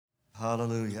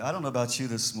Hallelujah. I don't know about you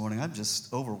this morning. I'm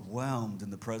just overwhelmed in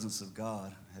the presence of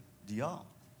God. Do y'all?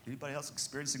 Anybody else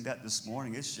experiencing that this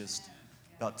morning? It's just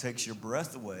about takes your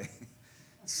breath away.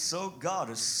 God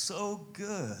is so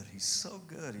good. He's so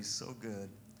good. He's so good.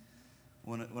 I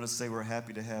want to say we're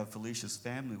happy to have Felicia's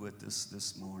family with us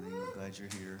this morning. I'm glad you're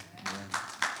here. Amen.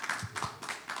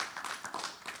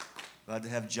 Glad to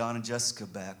have John and Jessica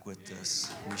back with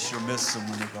us. We sure miss them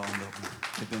when they're gone.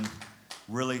 They've been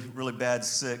really, really bad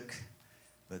sick,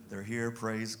 but they're here.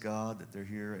 Praise God that they're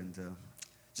here, and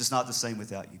just not the same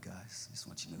without you guys. I just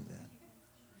want you to know that.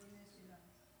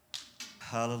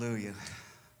 Hallelujah.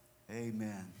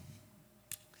 Amen.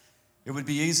 It would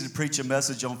be easy to preach a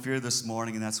message on fear this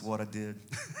morning, and that's what I did.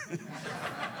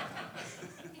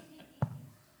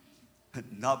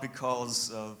 Not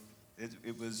because of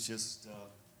it was just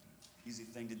easy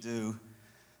thing to do,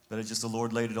 but it's just the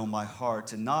Lord laid it on my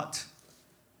heart. And I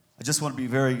just want to be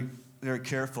very, very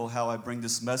careful how I bring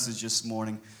this message this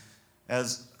morning.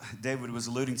 As David was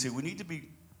alluding to, we need to be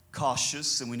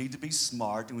cautious, and we need to be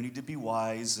smart, and we need to be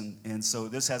wise, and so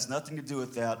this has nothing to do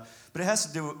with that, but it has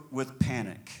to do with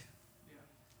panic.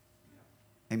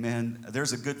 Amen.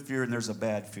 There's a good fear and there's a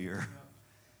bad fear.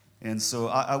 And so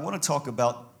I want to talk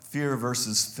about fear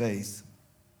versus faith.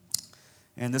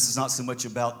 And this is not so much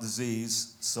about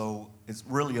disease, so it's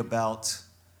really about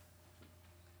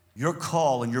your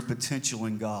call and your potential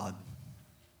in God.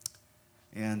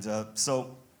 And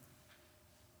so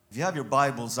if you have your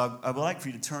Bibles, I would like for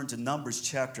you to turn to Numbers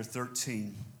chapter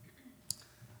 13.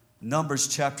 Numbers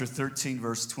chapter 13,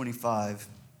 verse 25.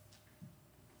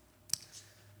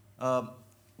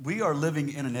 We are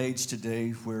living in an age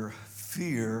today where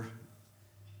fear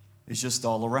is just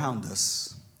all around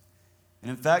us.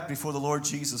 And in fact, before the Lord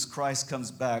Jesus Christ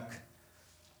comes back,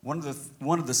 one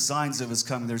of the signs of his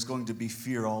coming, there's going to be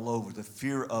fear all over. The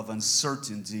fear of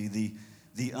uncertainty,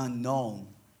 the unknown.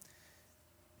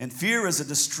 And fear is a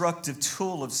destructive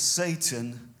tool of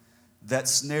Satan that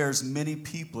snares many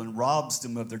people and robs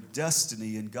them of their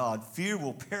destiny in God. Fear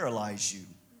will paralyze you.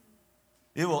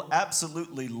 It will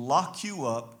absolutely lock you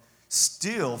up,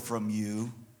 steal from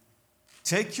you,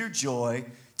 take your joy,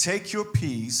 take your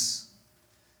peace.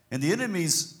 And the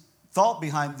enemy's thought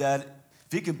behind that,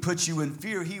 if he can put you in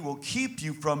fear, he will keep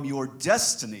you from your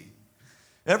destiny.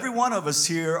 Every one of us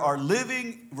here are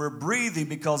living, we're breathing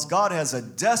because God has a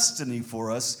destiny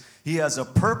for us. He has a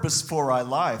purpose for our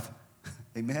life.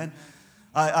 Amen.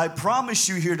 I promise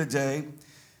you here today,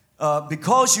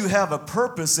 because you have a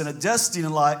purpose and a destiny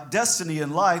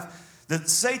in life, that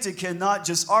Satan cannot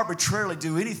just arbitrarily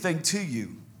do anything to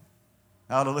you.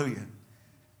 Hallelujah.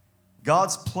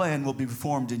 God's plan will be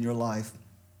performed in your life.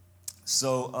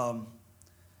 So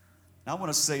I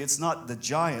want to say it's not the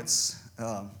giants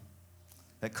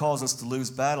that cause us to lose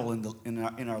battle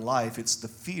in our life. It's the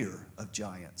fear of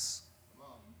giants.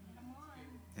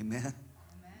 Amen.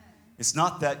 It's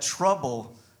not that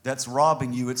trouble that's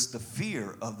robbing you. It's the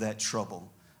fear of that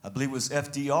trouble. I believe it was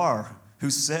FDR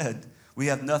who said, we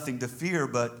have nothing to fear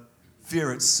but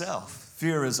fear itself.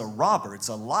 Fear is a robber. It's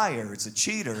a liar. It's a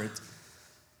cheater.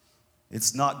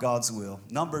 It's not God's will.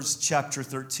 Numbers chapter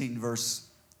 13, verse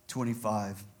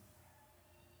 25.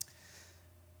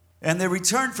 And they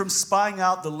returned from spying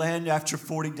out the land after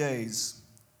 40 days.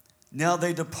 Now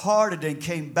they departed and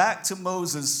came back to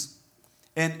Moses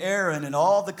and Aaron and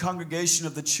all the congregation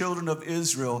of the children of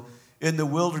Israel in the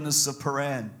wilderness of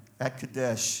Paran at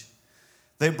Kadesh.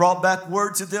 They brought back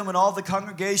word to them and all the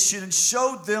congregation and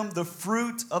showed them the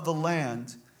fruit of the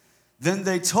land. Then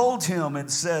they told him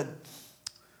and said,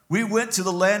 we went to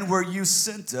the land where you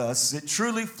sent us. It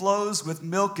truly flows with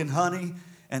milk and honey,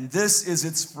 and this is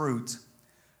its fruit.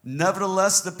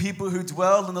 Nevertheless, the people who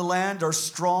dwell in the land are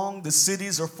strong, the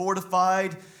cities are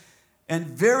fortified and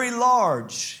very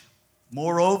large.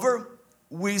 Moreover,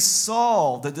 we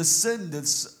saw the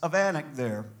descendants of Anak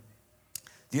there.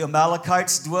 The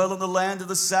Amalekites dwell in the land of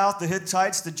the south, the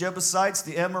Hittites, the Jebusites,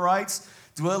 the Amorites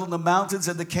dwell in the mountains,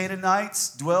 and the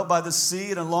Canaanites dwell by the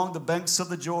sea and along the banks of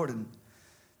the Jordan.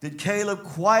 Then Caleb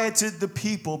quieted the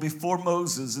people before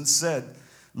Moses and said,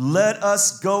 let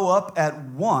us go up at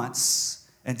once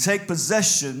and take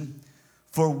possession,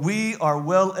 for we are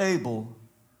well able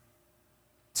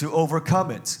to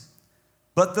overcome it.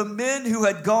 But the men who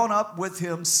had gone up with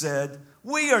him said,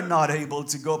 we are not able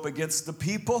to go up against the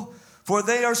people, for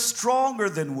they are stronger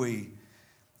than we.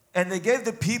 And they gave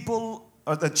the people,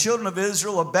 or the children of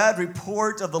Israel, a bad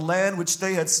report of the land which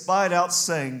they had spied out,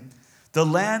 saying, the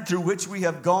land through which we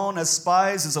have gone as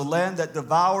spies is a land that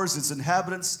devours its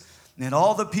inhabitants, and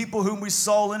all the people whom we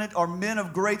saw in it are men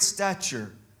of great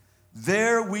stature.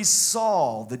 There we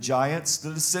saw the giants,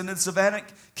 the descendants of Anak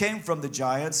came from the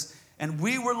giants, and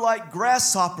we were like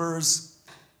grasshoppers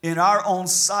in our own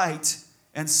sight,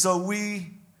 and so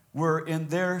we were in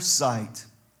their sight.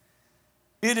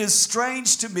 It is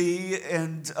strange to me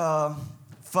and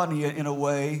funny in a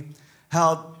way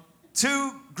how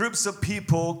two groups of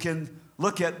people can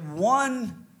look at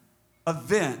one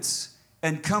event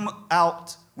and come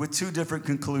out with two different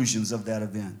conclusions of that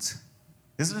event.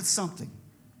 Isn't it something?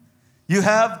 You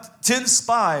have 10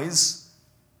 spies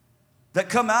that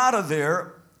come out of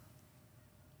there,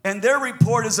 and their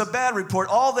report is a bad report.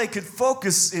 All they could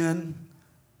focus in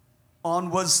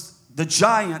on was the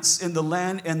giants in the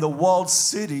land and the walled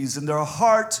cities, and their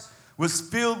heart was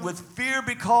filled with fear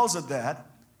because of that.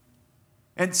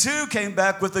 And two came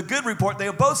back with a good report. They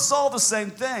both saw the same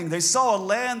thing. They saw a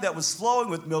land that was flowing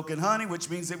with milk and honey, which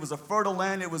means it was a fertile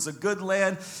land. It was a good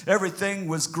land. Everything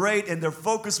was great, and their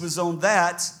focus was on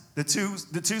that, the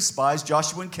two spies,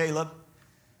 Joshua and Caleb.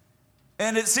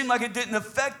 And it seemed like it didn't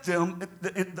affect them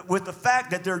with the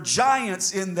fact that there are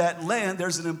giants in that land.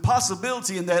 There's an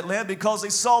impossibility in that land because they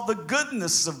saw the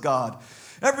goodness of God.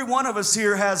 Every one of us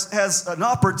here has an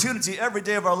opportunity every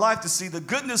day of our life to see the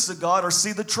goodness of God or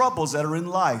see the troubles that are in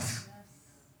life.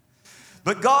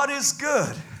 But God is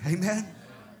good. Amen.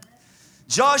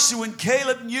 Joshua and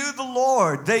Caleb knew the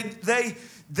Lord.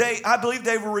 I believe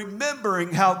they were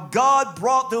remembering how God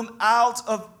brought them out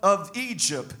of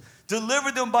Egypt,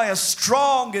 delivered them by a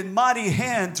strong and mighty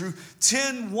hand through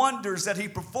 10 wonders that he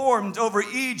performed over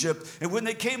Egypt. And when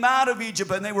they came out of Egypt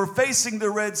and they were facing the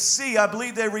Red Sea, I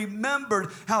believe they remembered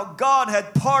how God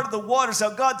had parted the waters, how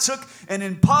God took an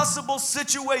impossible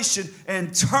situation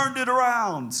and turned it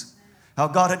around, how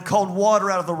God had called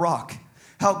water out of the rock,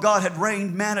 how God had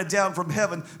rained manna down from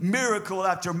heaven, miracle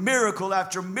after miracle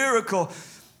after miracle.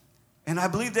 And I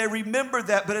believe they remember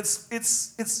that, but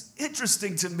it's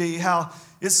interesting to me how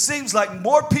it seems like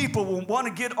more people will want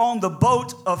to get on the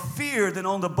boat of fear than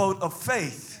on the boat of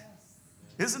faith.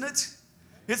 Isn't it?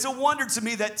 It's a wonder to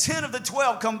me that 10 of the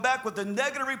 12 come back with a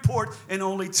negative report and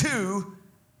only 2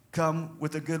 come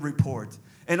with a good report.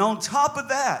 And on top of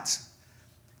that,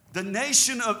 the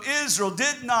nation of Israel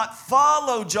did not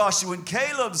follow Joshua and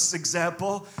Caleb's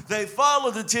example. They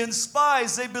followed the 10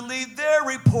 spies. They believed their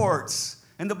reports.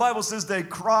 And the Bible says they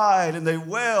cried and they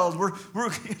wailed. We're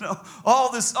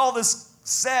all this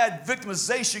sad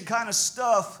victimization kind of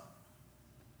stuff.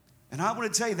 And I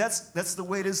want to tell you, that's the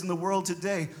way it is in the world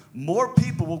today. More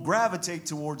people will gravitate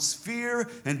towards fear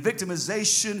and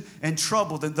victimization and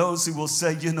trouble than those who will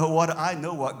say, you know what, I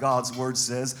know what God's word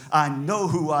says. I know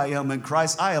who I am in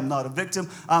Christ. I am not a victim,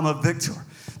 I'm a victor.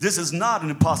 This is not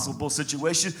an impossible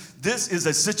situation. This is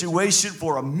a situation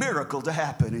for a miracle to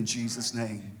happen in Jesus'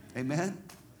 name. Amen?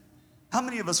 How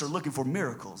many of us are looking for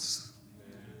miracles?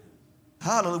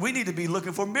 Hallelujah. We need to be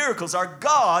looking for miracles. Our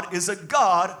God is a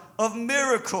God of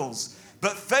miracles.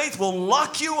 But faith will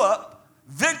lock you up,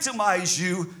 victimize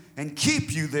you, and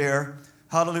keep you there.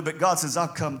 Hallelujah. But God says,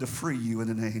 I've come to free you in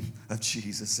the name of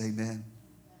Jesus. Amen.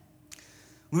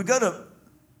 We go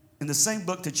in the same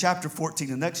book to chapter 14,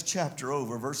 the next chapter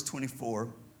over, verse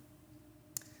 24.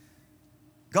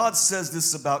 God says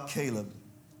this about Caleb.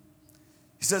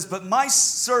 He says, but my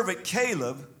servant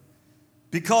Caleb,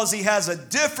 because he has a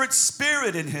different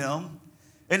spirit in him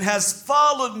and has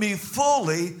followed me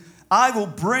fully, I will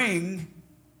bring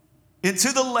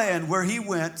into the land where he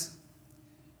went,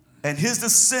 and his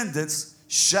descendants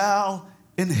shall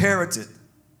inherit it.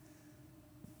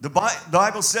 The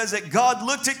Bible says that God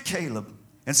looked at Caleb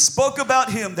and spoke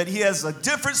about him, that he has a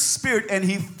different spirit, and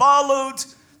he followed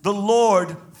the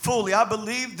Lord fully. I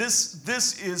believe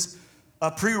this is a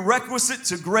prerequisite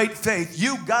to great faith.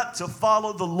 You got to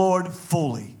follow the Lord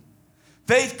fully.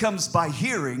 Faith comes by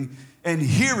hearing, and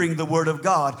hearing the word of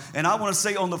God. And I want to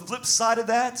say on the flip side of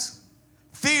that,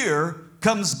 fear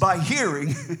comes by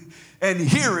hearing and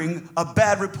hearing a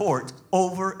bad report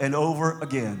over and over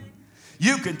again.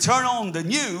 You can turn on the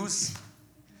news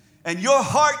and your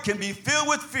heart can be filled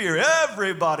with fear.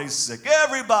 Everybody's sick.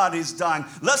 Everybody's dying.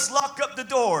 Let's lock up the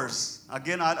doors.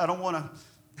 Again, I don't want to...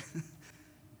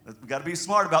 We've got to be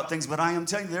smart about things, but I am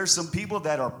telling you, there's some people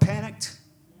that are panicked,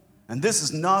 and this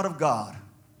is not of God.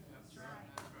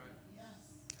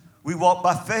 We walk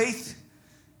by faith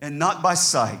and not by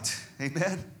sight.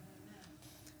 Amen?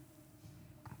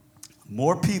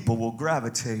 More people will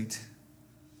gravitate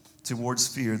towards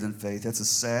fear than faith. That's a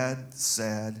sad,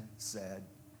 sad, sad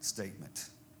statement.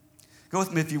 Go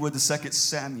with me, if you would, to 2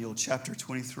 Samuel chapter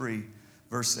 23,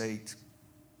 verse 8.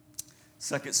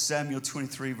 2 Samuel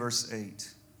 23, verse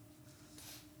 8.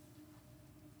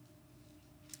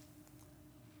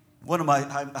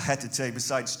 I had to tell you,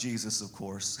 besides Jesus, of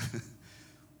course,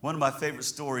 One of my favorite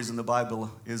stories in the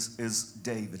Bible is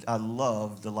David. I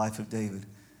love the life of David.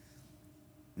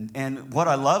 And what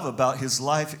I love about his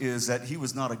life is that he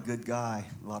was not a good guy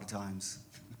a lot of times.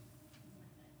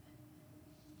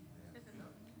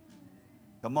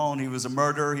 Come on, he was a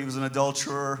murderer, he was an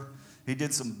adulterer, he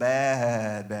did some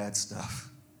bad stuff.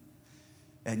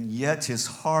 And yet his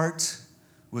heart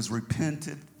was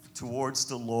repentant towards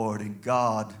the Lord, and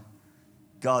God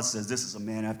says, this is a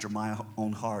man after my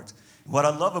own heart. What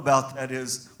I love about that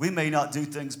is we may not do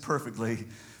things perfectly,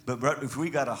 but if we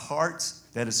got a heart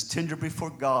that is tender before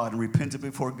God and repentant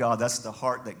before God, that's the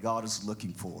heart that God is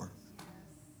looking for.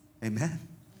 Amen.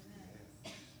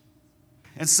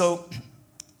 And so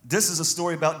this is a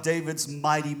story about David's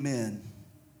mighty men.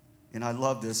 And I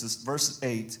love this. It's verse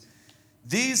 8.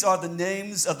 These are the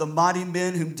names of the mighty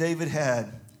men whom David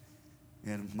had.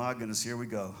 And my goodness, here we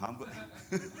go.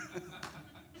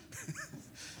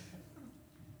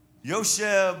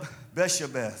 Yosheb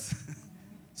Beshabeth.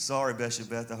 Sorry,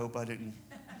 Beshabeth. I hope I didn't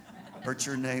hurt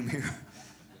your name here.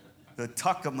 The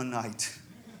Takamanite.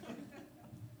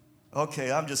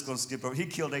 Okay, I'm just going to skip over. He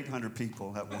killed 800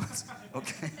 people at once.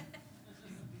 Okay.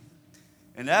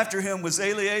 And after him was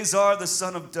Eleazar, the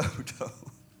son of Dodo.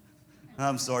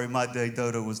 I'm sorry, my day,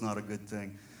 Dodo was not a good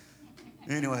thing.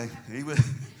 Anyway, he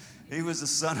was the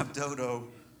son of Dodo.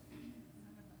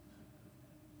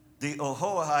 The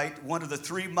Ahohite, one of the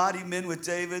three mighty men with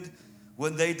David,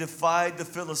 when they defied the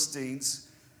Philistines,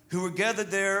 who were gathered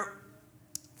there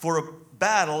for a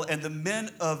battle, and the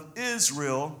men of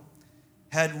Israel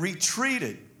had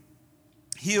retreated.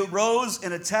 He arose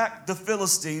and attacked the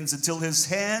Philistines until his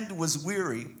hand was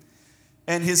weary,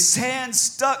 and his hand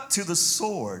stuck to the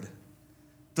sword.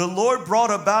 The Lord brought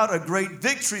about a great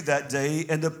victory that day,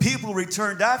 and the people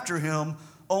returned after him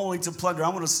only to plunder. I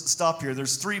want to stop here.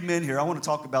 There's three men here. I want to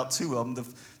talk about two of them.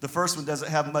 The first one doesn't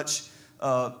have much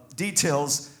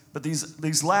details, but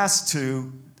these last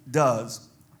two does.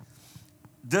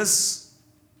 This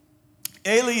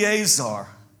Eleazar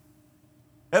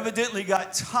evidently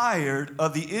got tired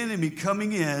of the enemy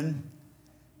coming in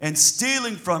and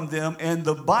stealing from them, and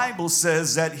the Bible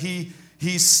says that he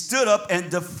stood up and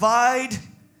defied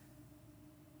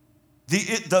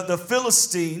the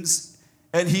Philistines,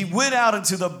 and he went out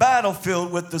into the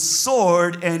battlefield with the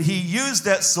sword, and he used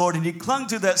that sword, and he clung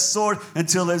to that sword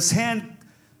until his hand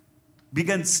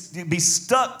began to be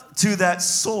stuck to that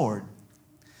sword.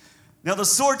 Now, the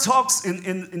sword talks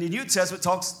in the New Testament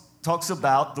talks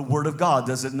about the Word of God,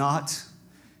 does it not?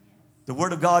 The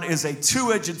Word of God is a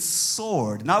two-edged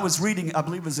sword. And I was reading, I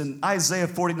believe it was in Isaiah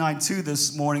 49:2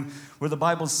 this morning, where the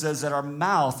Bible says that our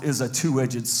mouth is a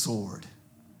two-edged sword.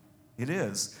 It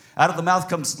is. Out of the mouth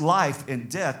comes life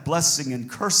and death, blessing and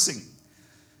cursing.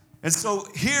 And so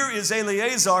here is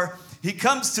Eleazar. He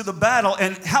comes to the battle,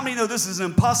 and how many know this is an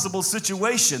impossible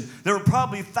situation? There were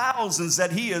probably thousands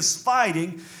that he is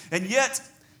fighting, and yet,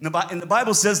 and the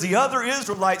Bible says the other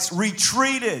Israelites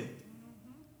retreated.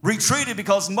 Retreated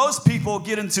because most people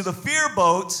get into the fear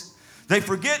boat. They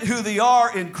forget who they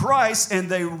are in Christ, and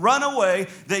they run away.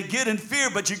 They get in fear,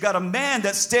 but you got a man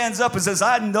that stands up and says,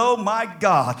 I know my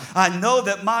God. I know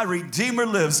that my Redeemer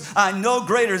lives. I know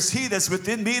greater is he that's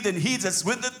within me than he that's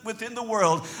within the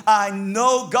world. I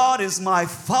know God is my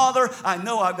Father. I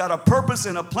know I've got a purpose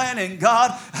and a plan in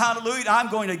God. Hallelujah. I'm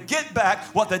going to get back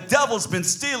what the devil's been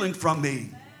stealing from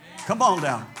me. Come on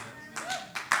down.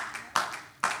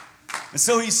 And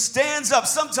so he stands up.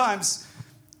 Sometimes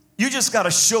you just got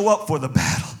to show up for the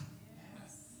battle.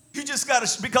 You just got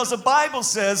to, because the Bible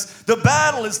says the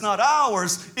battle is not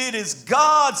ours, it is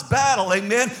God's battle,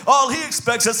 amen? All he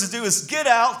expects us to do is get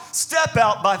out, step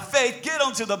out by faith, get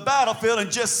onto the battlefield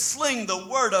and just sling the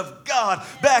word of God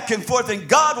back and forth, and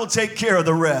God will take care of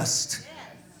the rest.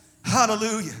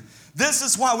 Hallelujah. This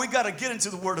is why we got to get into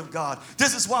the Word of God.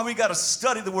 This is why we got to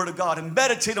study the Word of God and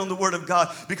meditate on the Word of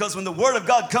God. Because when the Word of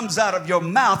God comes out of your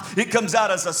mouth, it comes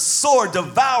out as a sword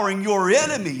devouring your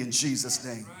enemy in Jesus'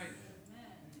 name.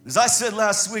 As I said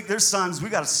last week, there's times we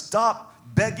got to stop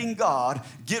begging God,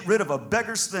 get rid of a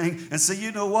beggar's thing, and say,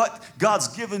 you know what? God's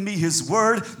given me His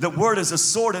Word. The Word is a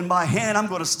sword in my hand. I'm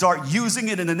going to start using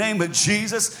it in the name of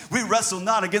Jesus. We wrestle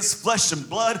not against flesh and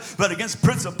blood, but against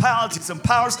principalities and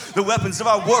powers. The weapons of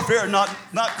our warfare are not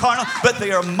carnal, but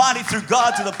they are mighty through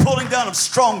God to the pulling down of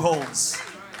strongholds.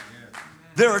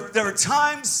 There are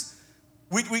times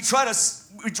we try to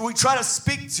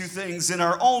speak to things in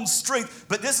our own strength,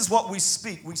 but this is what we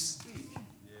speak. We speak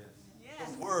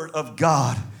the Word of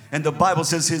God. And the Bible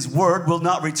says his word will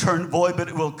not return void, but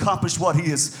it will accomplish what he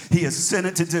has sent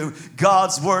it to do.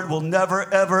 God's word will never,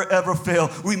 ever, ever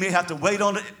fail. We may have to wait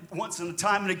on it once in a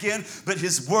time and again, but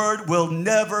his word will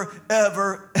never,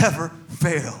 ever, ever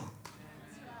fail.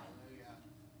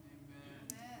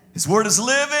 His word is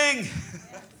living.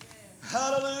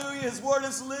 Hallelujah. His word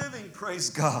is living. Praise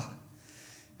God.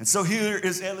 And so here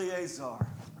is Eleazar.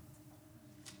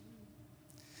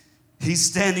 He's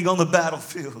standing on the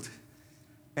battlefield.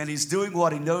 And he's doing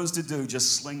what he knows to do,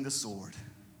 just sling the sword.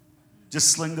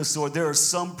 Just sling the sword. There are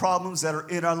some problems that are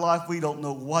in our life we don't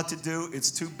know what to do. It's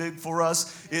too big for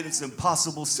us. It is an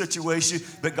impossible situation.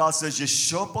 But God says, just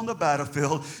show up on the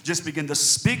battlefield. Just begin to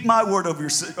speak my word over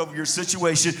your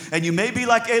situation. And you may be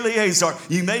like Eleazar.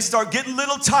 You may start getting a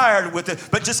little tired with it.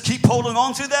 But just keep holding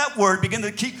on to that word. Begin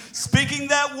to keep speaking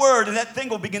that word. And that thing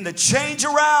will begin to change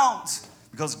around.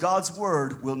 Because God's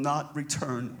word will not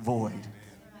return void.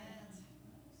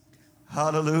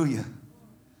 Hallelujah.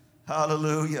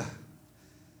 Hallelujah.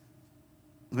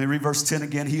 Let me read verse 10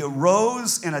 again. He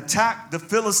arose and attacked the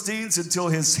Philistines until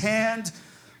his hand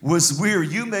was weary.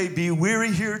 You may be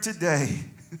weary here today.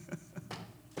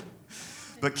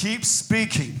 But keep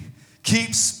speaking.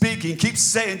 Keep speaking. Keep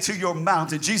saying to your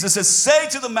mountain. Jesus says, say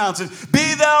to the mountain,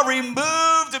 be thou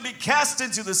removed and be cast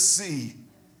into the sea.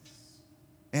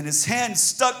 And his hand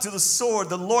stuck to the sword.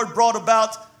 The Lord brought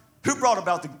about, who brought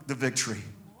about the victory?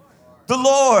 The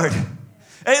Lord.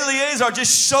 Eleazar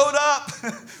just showed up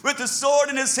with the sword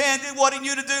in his hand, did what he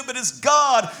knew to do, but it's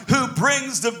God who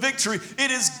brings the victory. It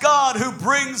is God who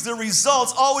brings the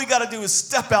results. All we got to do is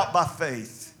step out by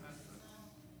faith.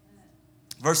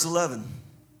 Verse 11.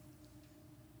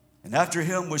 And after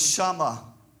him was Shammah,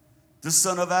 the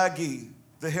son of Agi,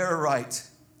 the Herorite.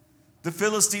 The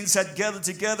Philistines had gathered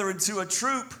together into a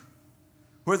troop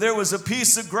where there was a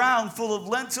piece of ground full of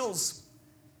lentils.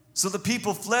 So the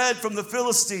people fled from the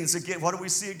Philistines. Again, what do we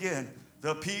see again?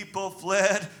 The people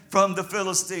fled from the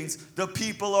Philistines. The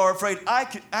people are afraid. I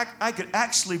could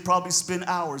actually probably spend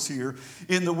hours here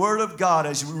in the Word of God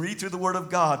as we read through the Word of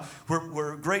God,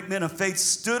 where great men of faith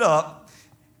stood up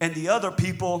and the other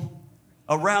people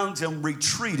around him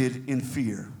retreated in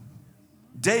fear.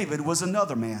 David was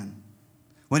another man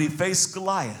when he faced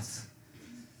Goliath.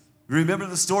 Remember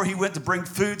the story? He went to bring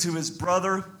food to his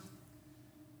brother.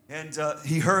 And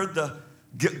he heard the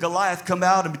Goliath come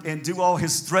out and do all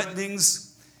his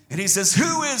threatenings. And he says,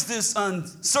 who is this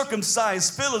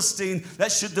uncircumcised Philistine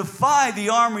that should defy the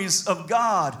armies of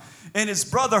God? And his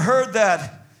brother heard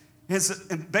that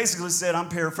and basically said, I'm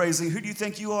paraphrasing, who do you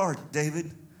think you are,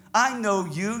 David? I know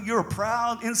you. You're a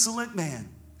proud, insolent man.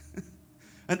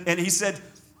 and he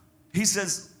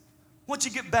says, why don't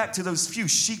you get back to those few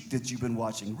sheep that you've been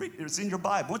watching? It's in your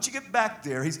Bible. Why don't you get back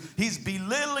there? He's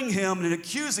belittling him and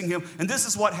accusing him. And this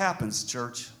is what happens,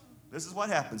 church. This is what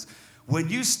happens. When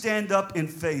you stand up in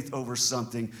faith over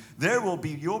something, there will be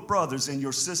your brothers and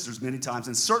your sisters many times,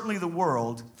 and certainly the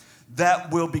world,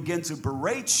 that will begin to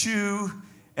berate you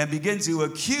and begin to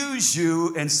accuse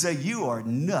you and say you are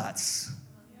nuts.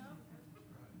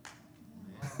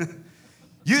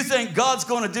 You think God's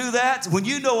going to do that when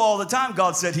you know all the time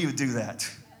God said he would do that?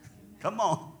 Come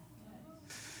on.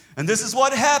 And this is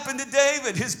what happened to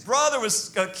David. His brother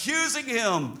was accusing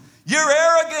him. You're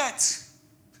arrogant.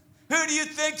 Who do you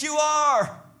think you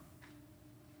are?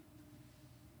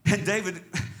 And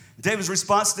David's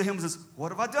response to him was,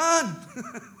 what have I done?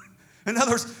 In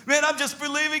other words, man, I'm just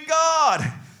believing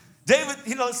God. David,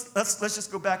 let's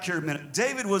just go back here a minute.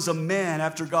 David was a man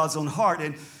after God's own heart.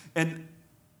 And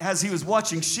as he was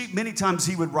watching sheep, many times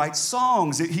he would write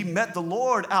songs. He met the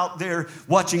Lord out there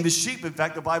watching the sheep. In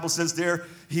fact, the Bible says there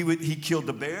he killed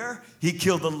the bear, he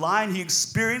killed the lion, he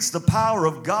experienced the power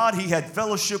of God, he had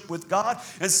fellowship with God.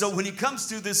 And so when he comes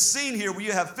to this scene here where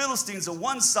you have Philistines on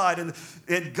one side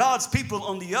and God's people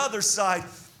on the other side,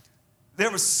 there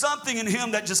was something in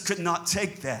him that just could not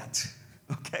take that,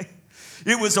 okay?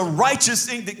 It was a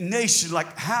righteous indignation,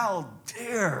 like, how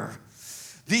dare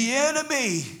the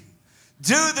enemy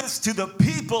do this to the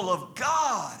people of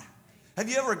God? Have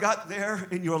you ever got there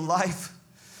in your life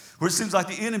where it seems like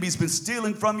the enemy's been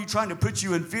stealing from you, trying to put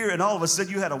you in fear, and all of a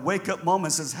sudden you had a wake-up moment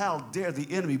and says, how dare the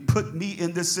enemy put me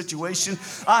in this situation?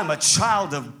 I'm a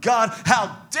child of God.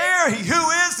 How dare he? Who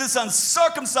is this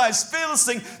uncircumcised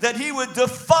Philistine that he would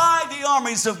defy the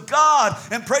armies of God?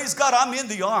 And praise God, I'm in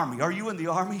the army. Are you in the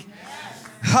army? Yes.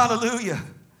 Hallelujah.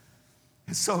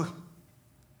 And so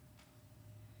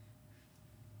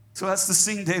that's the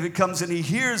scene. David comes and he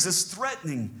hears this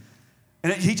threatening.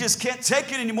 And he just can't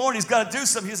take it anymore, and he's got to do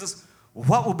something. He says,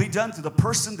 what will be done to the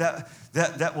person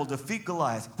that will defeat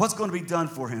Goliath? What's going to be done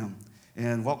for him?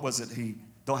 And what was it?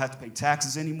 don't have to pay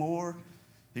taxes anymore.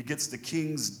 He gets the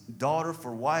king's daughter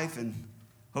for wife, and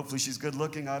hopefully she's good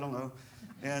looking, I don't know.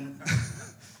 And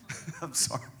I'm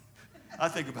sorry, I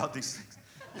think about these things.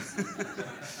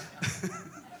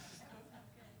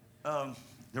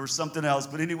 There was something else,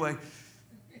 but anyway.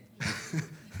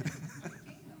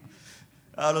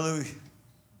 Hallelujah.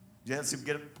 Yes, you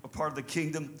get a part of the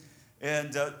kingdom.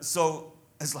 And so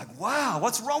it's like, wow,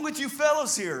 what's wrong with you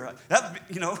fellows here?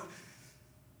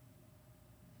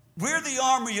 We're the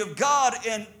army of God,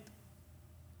 and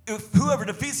if whoever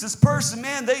defeats this person,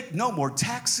 man, they no more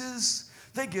taxes.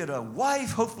 They get a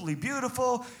wife, hopefully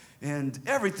beautiful, and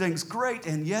everything's great,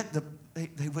 and yet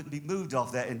they wouldn't be moved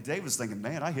off that. And David's thinking,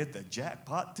 man, I hit the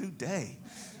jackpot today.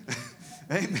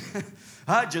 Amen.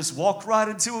 I just walked right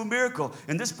into a miracle.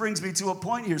 And this brings me to a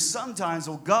point here. Sometimes,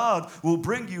 God will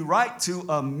bring you right to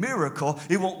a miracle.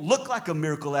 It won't look like a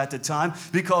miracle at the time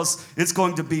because it's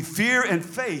going to be fear and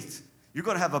faith. You're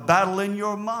going to have a battle in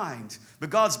your mind.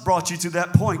 But God's brought you to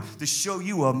that point to show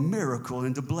you a miracle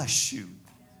and to bless you.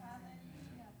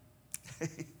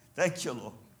 Thank you,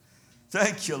 Lord.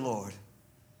 Thank you, Lord.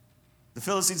 The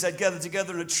Philistines had gathered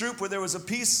together in a troop where there was a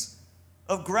piece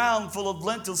of ground full of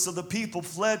lentils, so the people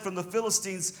fled from the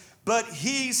Philistines. But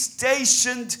he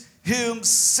stationed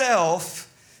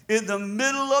himself in the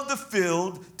middle of the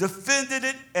field, defended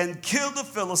it, and killed the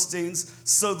Philistines.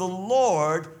 So the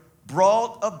Lord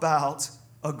brought about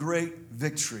a great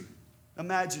victory.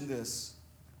 Imagine this.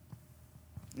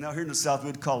 Now here in the South,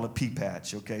 we'd call it a pea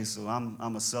patch, okay? So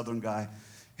I'm a Southern guy.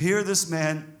 Here this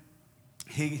man,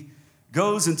 he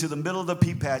goes into the middle of the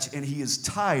pea patch, and he is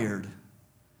tired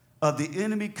of the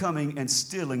enemy coming and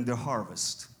stealing their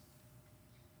harvest.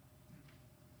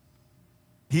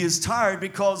 He is tired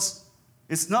because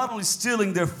it's not only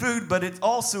stealing their food, but it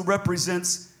also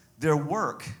represents their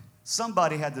work.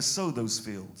 Somebody had to sow those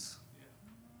fields.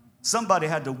 Somebody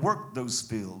had to work those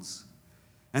fields.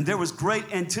 And there was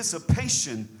great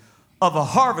anticipation of a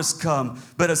harvest come.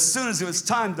 But as soon as it was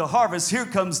time to harvest, here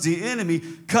comes the enemy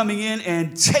coming in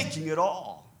and taking it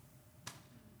all.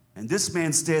 And this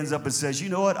man stands up and says, you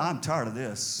know what? I'm tired of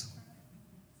this.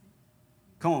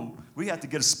 Come on. We have to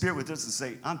get a spirit with this and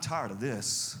say, I'm tired of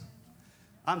this.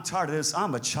 I'm tired of this.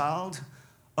 I'm a child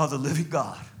of the living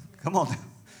God. Come on now.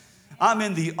 I'm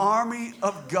in the army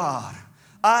of God.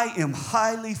 I am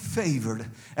highly favored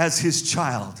as his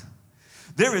child.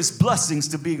 There is blessings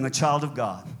to being a child of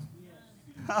God.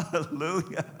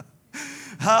 Hallelujah.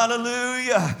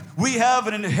 Hallelujah. We have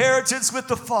an inheritance with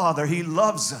the Father. He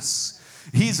loves us.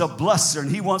 He's a blesser, and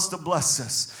he wants to bless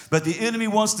us. But the enemy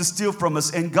wants to steal from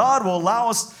us. And God will allow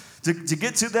us to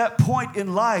get to that point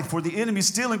in life where the enemy's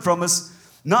stealing from us.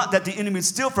 Not that the enemy would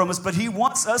steal from us, but he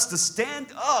wants us to stand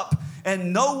up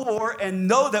and know war and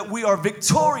know that we are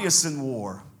victorious in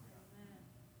war.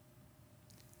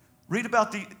 Read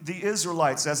about the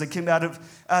Israelites as they came out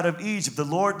of Egypt. The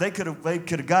Lord, they could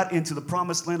have got into the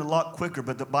promised land a lot quicker,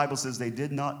 but the Bible says they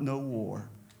did not know war,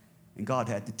 and God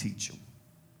had to teach them.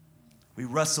 We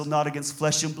wrestle not against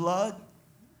flesh and blood,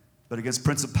 but against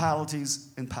principalities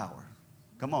and power.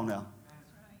 Come on now.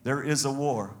 There is a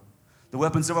war. The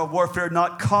weapons of our warfare are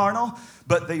not carnal,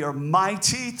 but they are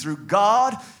mighty through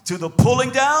God to the pulling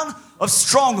down of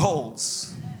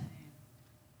strongholds.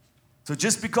 So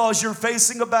just because you're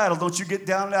facing a battle, don't you get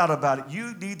down and out about it.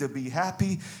 You need to be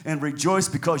happy and rejoice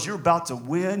because you're about to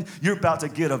win. You're about to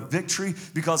get a victory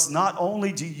because not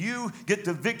only do you get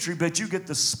the victory, but you get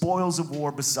the spoils of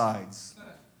war besides.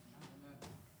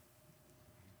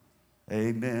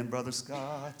 Amen, Brother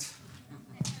Scott.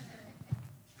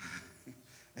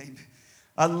 Amen.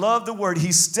 I love the word.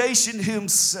 He stationed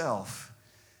himself.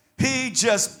 He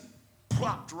just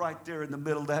plopped right there in the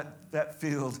middle of that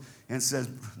field and says,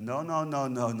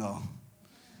 no.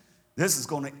 This is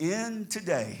going to end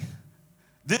today.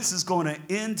 This is going to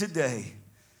end today.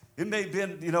 It may have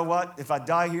been, you know what, if I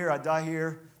die here, I die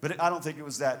here. But I don't think it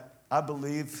was that. I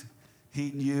believe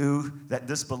he knew that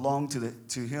this belonged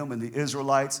to him and the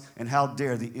Israelites, and how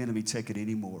dare the enemy take it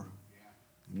anymore.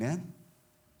 Amen?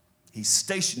 He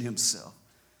stationed himself.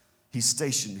 He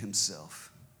stationed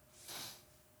himself.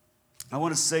 I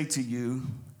want to say to you,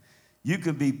 you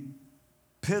could be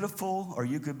pitiful or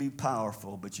you could be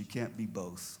powerful, but you can't be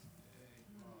both.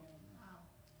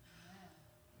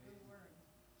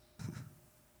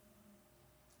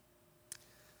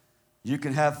 You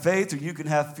can have faith or you can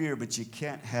have fear, but you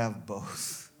can't have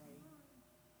both.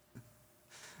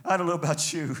 I don't know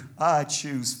about you. I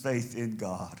choose faith in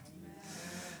God.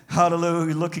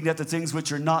 Hallelujah. Looking at the things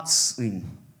which are not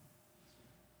seen.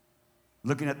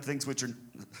 Looking at the things which are,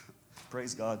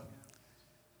 praise God.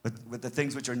 But with the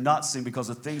things which are not seen, because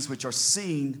the things which are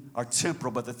seen are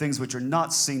temporal, but the things which are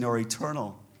not seen are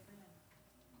eternal.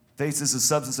 Faith is the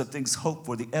substance of things hoped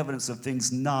for, the evidence of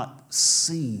things not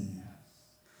seen.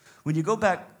 When you go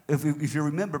back, if you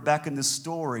remember back in the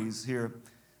stories here,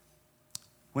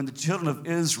 when the children of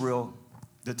Israel,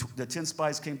 the 10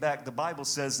 spies came back, the Bible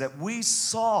says that we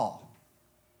saw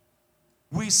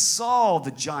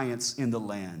the giants in the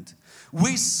land.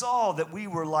 We saw that we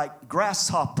were like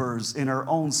grasshoppers in our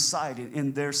own sight and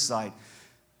in their sight.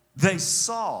 They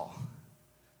saw.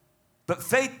 But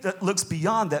faith that looks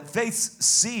beyond that, faith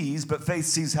sees, but faith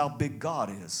sees how big God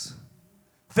is.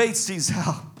 Faith sees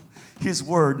how His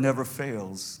word never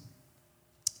fails.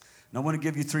 And I want to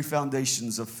give you 3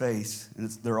 foundations of faith, and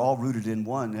they're all rooted in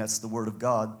one. That's the word of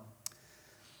God.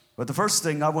 But the first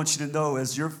thing I want you to know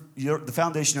is the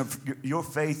foundation of your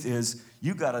faith is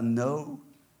you got to know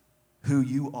who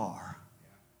you are.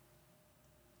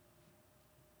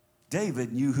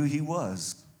 David knew who he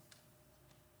was.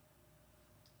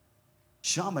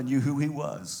 Shammah knew who he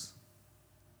was.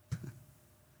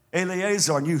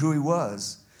 Eleazar knew who he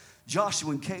was.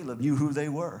 Joshua and Caleb knew who they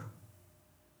were.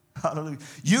 Hallelujah.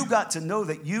 You got to know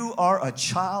that you are a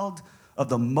child of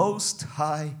the Most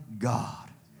High God.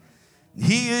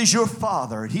 He is your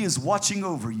Father, and He is watching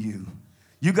over you.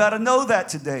 You got to know that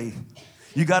today.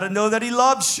 You got to know that He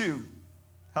loves you.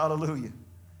 Hallelujah.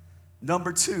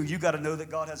 Number 2, you got to know that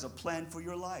God has a plan for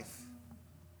your life.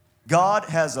 God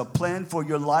has a plan for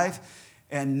your life,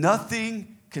 and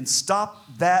nothing can stop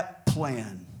that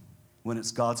plan when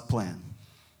it's God's plan.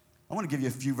 I want to give you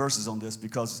a few verses on this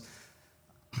because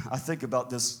I think about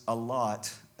this a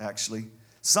lot, actually.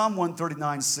 Psalm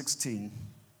 139:16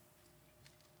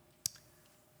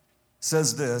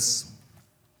 says this: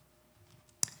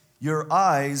 your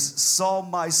eyes saw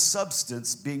my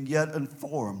substance being yet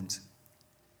unformed,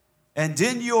 and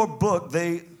in your book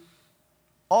they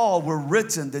all were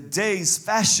written, the days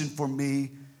fashioned for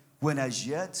me, when as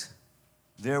yet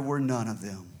there were none of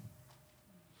them.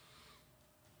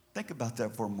 Think about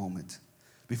that for a moment.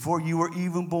 Before you were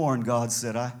even born, God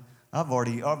said, I've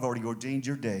already ordained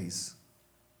your days.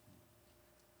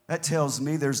 That tells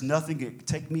me there's nothing that can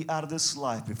take me out of this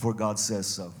life before God says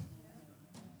so.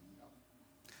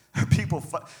 Are people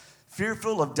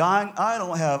fearful of dying?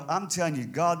 I'm telling you,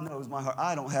 God knows my heart.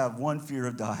 I don't have one fear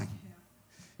of dying.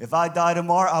 If I die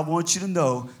tomorrow, I want you to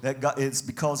know that it's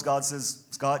because God says,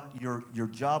 Scott, your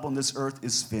job on this earth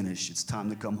is finished. It's time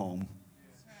to come home.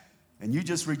 And you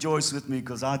just rejoice with me,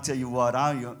 because I'll tell you what,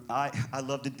 I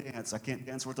love to dance. I can't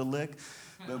dance worth a lick,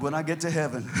 but when I get to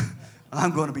heaven,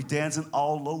 I'm going to be dancing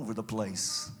all over the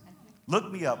place.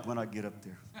 Look me up when I get up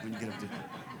there. When you get up there.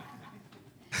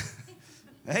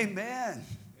 Amen.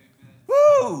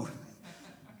 Woo!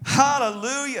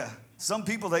 Hallelujah. Some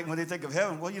people, when they think of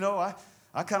heaven, well, you know,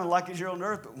 I kind of like it here on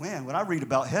earth, but man, when I read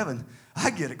about heaven,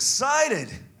 I get excited.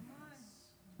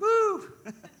 Woo!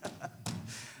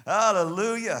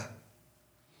 Hallelujah.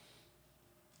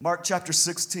 Mark chapter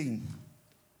 16,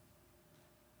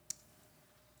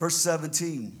 verse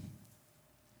 17.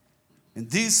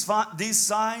 And these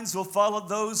signs will follow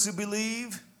those who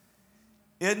believe.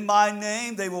 In my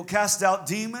name they will cast out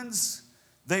demons.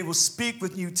 They will speak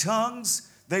with new tongues.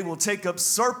 They will take up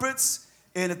serpents.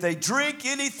 And if they drink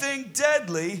anything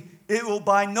deadly, it will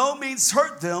by no means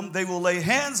hurt them. They will lay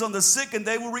hands on the sick and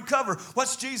they will recover.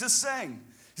 What's Jesus saying?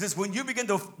 He says, when you begin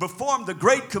to perform the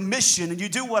Great Commission and you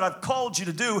do what I've called you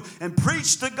to do and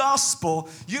preach the gospel,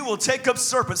 you will take up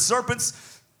serpents.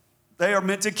 Serpents, they are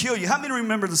meant to kill you. How many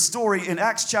remember the story in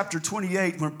Acts chapter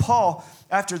 28 when Paul,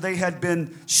 after they had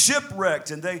been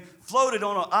shipwrecked and they floated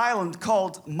on an island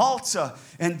called Malta,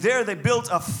 and there they built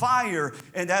a fire,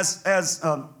 and as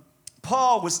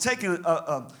Paul was taking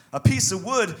a piece of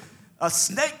wood, a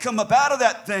snake come up out of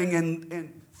that thing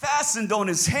and fastened on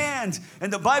his hand,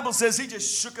 and the Bible says he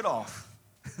just shook it off.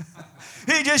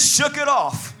 He just shook it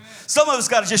off. Some of us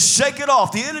got to just shake it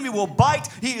off. The enemy will bite.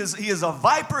 He is a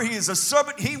viper. He is a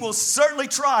serpent. He will certainly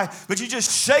try, but you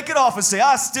just shake it off and say,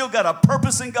 I still got a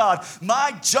purpose in God.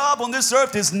 My job on this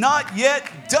earth is not yet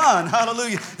done.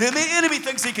 Hallelujah. The enemy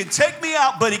thinks he can take me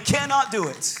out, but he cannot do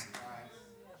it.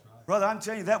 Brother, I'm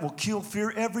telling you, that will kill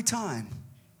fear every time.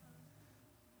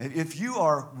 If you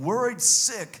are worried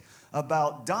sick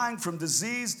about dying from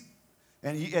disease,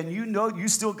 and you know you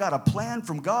still got a plan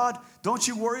from God, don't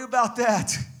you worry about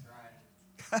that.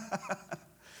 Right.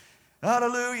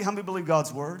 Hallelujah. How many believe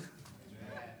God's word?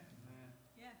 Amen.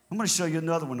 I'm going to show you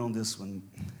another one on this one.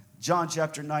 John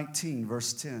chapter 19,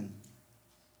 verse 10.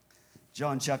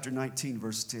 John chapter 19,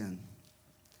 verse 10.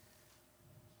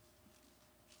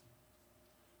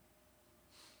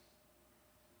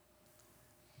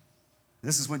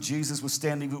 This is when Jesus was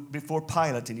standing before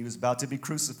Pilate and he was about to be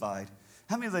crucified.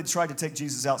 How many of them tried to take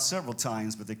Jesus out several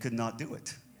times, but they could not do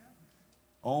it?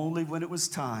 Only when it was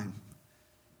time.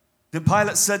 Then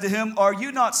Pilate said to him, "Are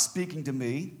you not speaking to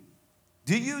me?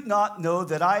 Do you not know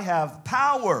that I have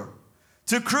power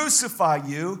to crucify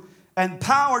you and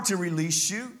power to release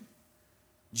you?"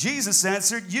 Jesus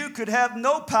answered, "You could have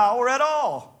no power at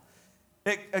all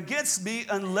against me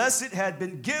unless it had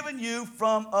been given you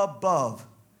from above.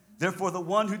 Therefore, the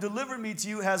one who delivered me to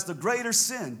you has the greater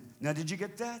sin." Now, did you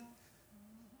get that?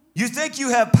 You think you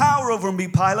have power over me,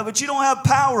 Pilate, but you don't have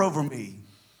power over me.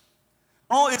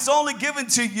 Oh, it's only given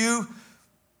to you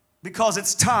because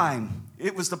it's time.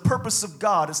 It was the purpose of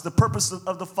God. It's the purpose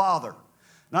of the Father.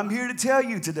 And I'm here to tell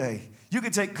you today, you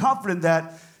can take comfort in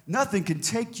that. Nothing can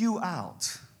take you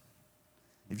out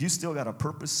if you still got a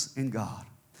purpose in God.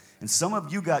 And some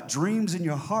of you got dreams in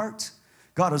your heart.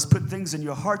 God has put things in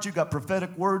your heart. You got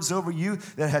prophetic words over you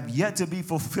that have yet to be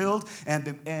fulfilled.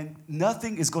 And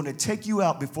nothing is going to take you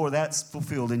out before that's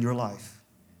fulfilled in your life.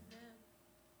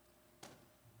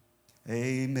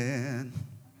 Amen.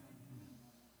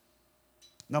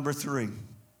 Number 3,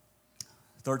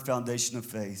 third foundation of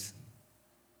faith.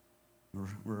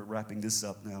 We're wrapping this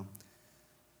up now.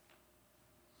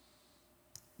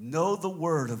 Know the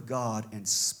word of God and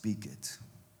speak it.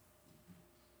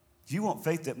 If you want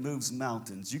faith that moves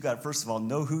mountains, you got to, first of all,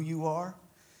 know who you are.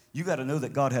 You got to know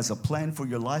that God has a plan for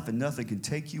your life and nothing can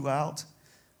take you out.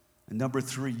 And number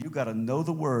 3, you got to know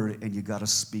the word and you got to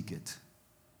speak it.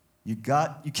 You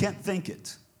can't think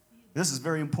it. This is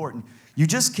very important. You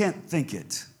just can't think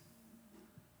it.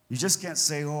 You just can't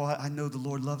say, "Oh, I know the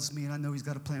Lord loves me and I know he's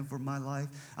got a plan for my life.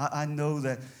 I know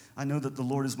that the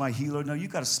Lord is my healer." No, you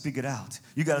got to speak it out.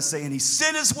 You got to say, "And he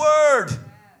sent his word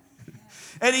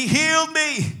and he healed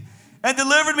me and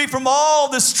delivered me from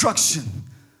all destruction.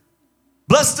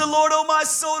 Bless the Lord, O my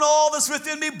soul, and all that's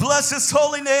within me. Bless his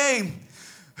holy name,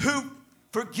 who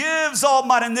forgives all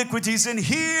my iniquities and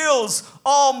heals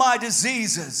all my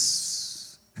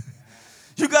diseases."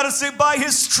 You got to say, "By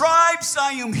his stripes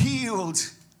I am healed."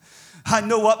 I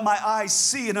know what my eyes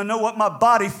see and I know what my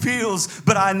body feels,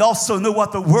 but I also know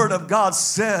what the word of God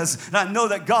says. And I know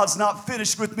that God's not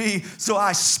finished with me, so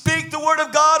I speak the word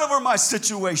of God over my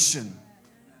situation.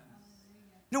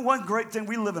 You know, one great thing,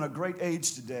 we live in a great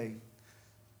age today.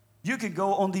 You can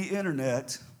go on the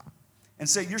internet and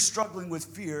say you're struggling with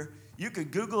fear. You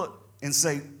could Google it and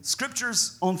say,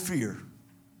 "Scriptures on fear."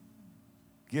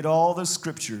 Get all the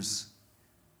scriptures.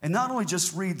 And not only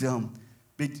just read them,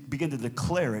 begin to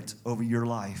declare it over your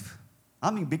life. I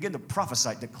mean, begin to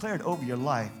prophesy, declare it over your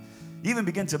life. Even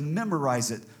begin to memorize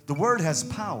it. The word has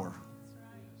power.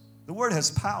 The word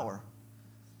has power.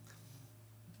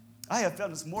 I have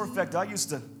found it's more effective. I used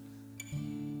to,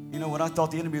 when I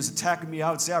thought the enemy was attacking me, I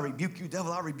would say, "I rebuke you,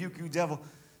 devil, I rebuke you, devil."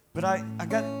 But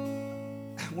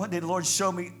one day the Lord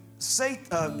showed me,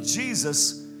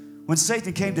 Jesus, when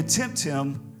Satan came to tempt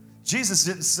him, Jesus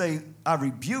didn't say, "I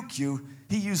rebuke you."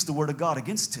 He used the word of God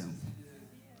against him.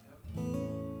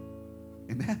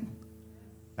 Amen.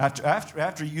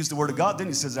 After he used the word of God, then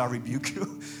he says, "I rebuke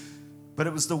you." But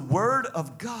it was the word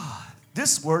of God.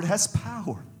 This word has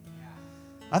power.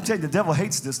 I'm telling you, the devil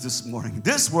hates this morning.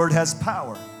 This word has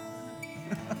power.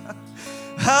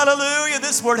 Hallelujah.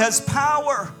 This word has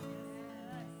power.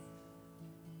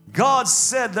 God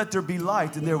said, "Let there be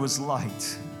light," and there was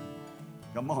light.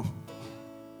 Come on.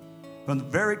 From the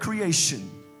very creation,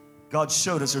 God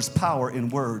showed us there's power in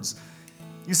words.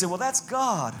 You say, "Well, that's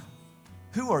God."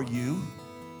 Who are you?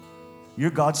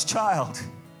 You're God's child.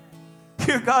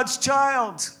 You're God's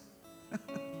child.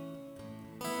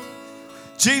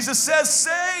 Jesus says,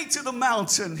 "Say to the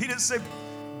mountain." He didn't say,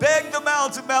 "Beg the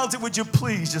mountain, mountain, would you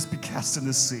please just be cast in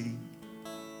the sea?"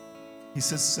 He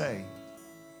says, "Say."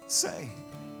 Say.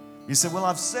 You say, "Well,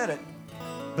 I've said it,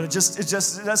 but it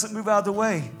doesn't move out of the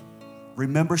way."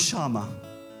 Remember Shammah.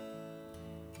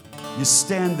 You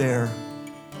stand there.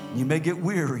 You may get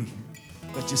weary,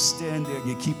 but you stand there and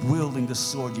you keep wielding the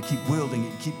sword. You keep wielding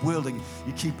it. You keep wielding.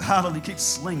 You keep hallelujah. You keep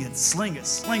sling it, sling it,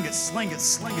 sling it, sling it,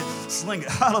 sling it, sling it.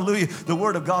 Hallelujah. The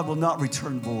word of God will not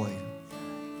return void.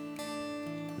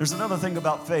 There's another thing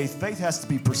about faith. Faith has to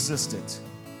be persistent.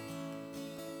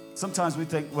 Sometimes we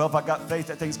think, well, if I got faith,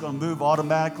 that thing's going to move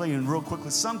automatically and real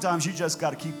quickly. Sometimes you just got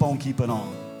to keep on keeping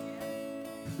on.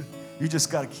 You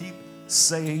just got to keep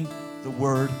saying the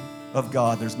word of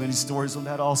God. There's many stories on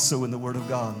that also in the word of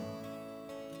God.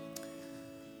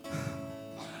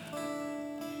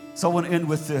 So I want to end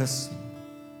with this.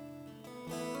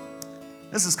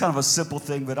 This is kind of a simple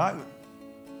thing, but I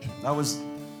was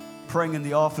praying in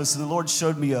the office and the Lord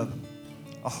showed me a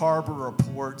a harbor or a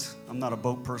port. I'm not a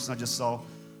boat person. I just saw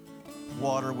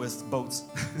water with boats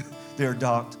there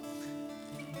docked.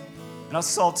 And I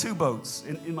saw two boats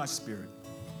in my spirit.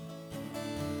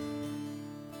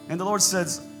 And the Lord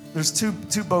says, there's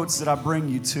two boats that I bring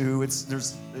you to.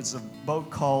 There's a boat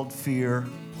called fear,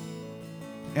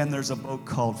 and there's a boat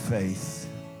called faith.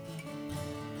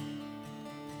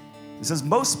 It says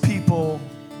most people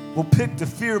will pick the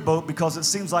fear boat because it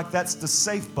seems like that's the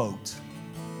safe boat.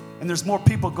 And there's more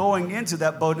people going into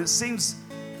that boat. And it seems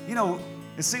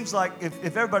like if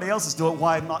everybody else is doing it,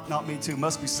 why not me too?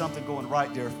 Must be something going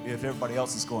right there if everybody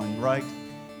else is going right.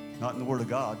 Not in the Word of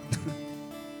God.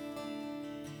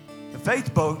 The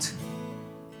faith boat,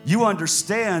 you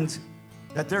understand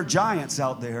that there are giants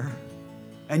out there,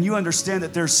 and you understand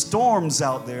that there's storms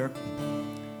out there,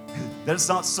 that it's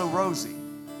not so rosy.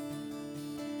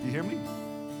 You hear me?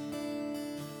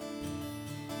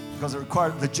 Because it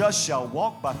requires the just shall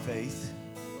walk by faith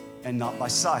and not by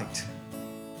sight.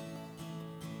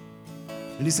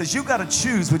 And he says, you've got to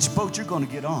choose which boat you're going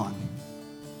to get on.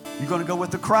 You're going to go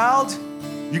with the crowd.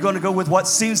 You're going to go with what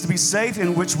seems to be safe,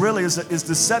 and which really is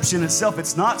deception itself.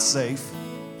 It's not safe.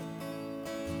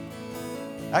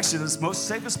 Actually, the most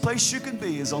safest place you can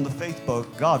be is on the faith boat.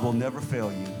 God will never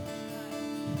fail you.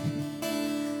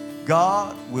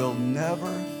 God will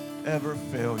never, ever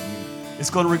fail you. It's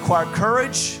going to require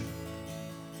courage,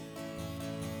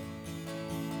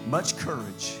 much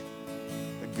courage,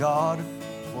 but God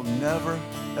will never,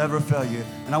 ever fail you.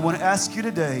 And I want to ask you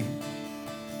today,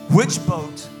 which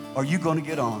boat are you going to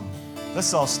get on?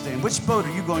 Let's all stand. Which boat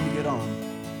are you going to get on?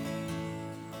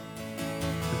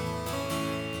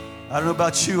 I don't know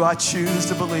about you. I choose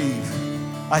to believe.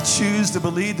 I choose to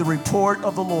believe the report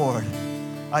of the Lord.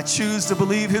 I choose to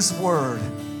believe His word.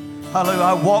 Hallelujah.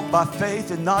 I walk by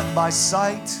faith and not by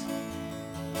sight.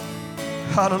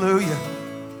 Hallelujah.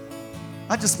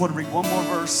 I just want to read one more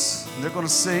verse. And they're going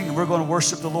to sing, and we're going to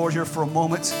worship the Lord here for a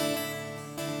moment.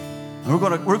 And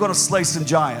we're going to slay some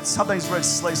giants. How many's ready to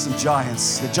slay some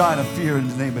giants? The giant of fear in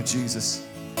the name of Jesus.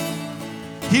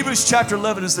 Hebrews chapter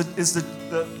 11 is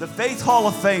the faith hall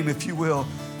of fame, if you will.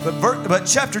 But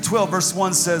chapter 12, verse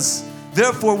 1 says,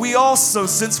 therefore we also,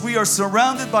 since we are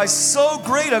surrounded by so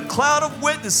great a cloud of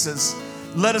witnesses,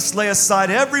 let us lay aside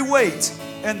every weight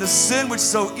and the sin which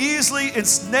so easily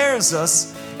ensnares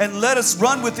us, and let us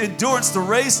run with endurance the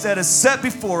race that is set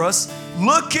before us,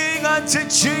 looking unto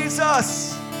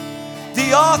Jesus,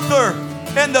 the author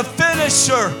and the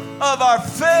finisher of our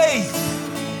faith.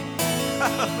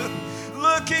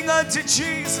 Looking unto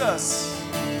Jesus.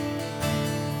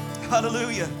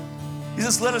 Hallelujah. He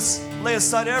says, let us lay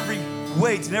aside every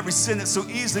weight and every sin that so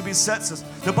easily besets us.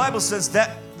 The Bible says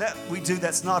that we do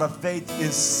that's not of faith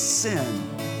is sin.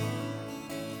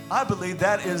 I believe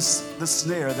that is the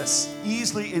snare that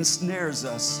easily ensnares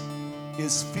us,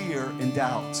 is fear and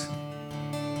doubt.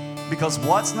 Because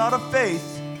what's not of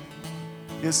faith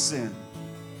is sin.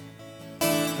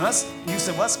 You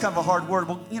say, well, that's kind of a hard word.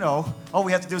 Well, all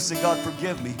we have to do is say, God,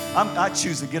 forgive me. I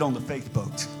choose to get on the faith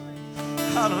boat.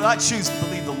 Hallelujah. I choose to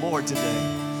believe the Lord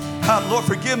today. Lord,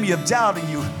 forgive me of doubting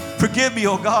you. Forgive me,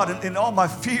 oh God, in all my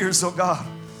fears, oh God.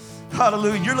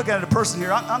 Hallelujah. You're looking at a person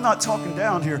here. I'm not talking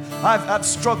down here. I've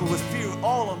struggled with fear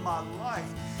all of my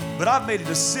life. But I've made a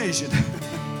decision.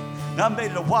 And I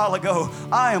made it a while ago.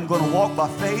 I am going to walk by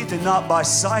faith and not by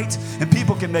sight. And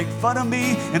people can make fun of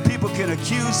me, and people can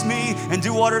accuse me and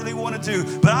do whatever they want to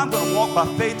do. But I'm going to walk by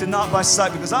faith and not by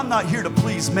sight, because I'm not here to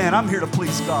please man. I'm here to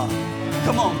please God.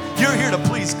 Come on. You're here to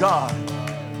please God.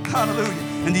 Hallelujah.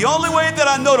 And the only way that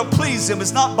I know to please Him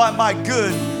is not by my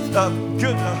good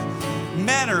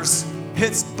manners.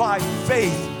 It's by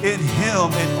faith in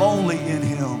Him and only in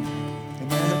Him.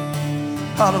 Amen.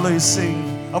 Hallelujah. Sing.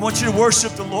 I want you to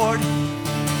worship the Lord.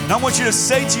 And I want you to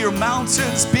say to your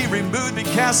mountains, be removed, be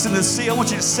cast in the sea. I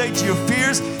want you to say to your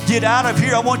fears, get out of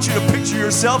here. I want you to picture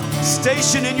yourself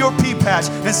stationed in your pea patch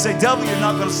and say, devil, you're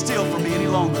not going to steal from me any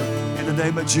longer. In the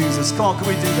name of Jesus. Come on, can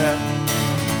we do that?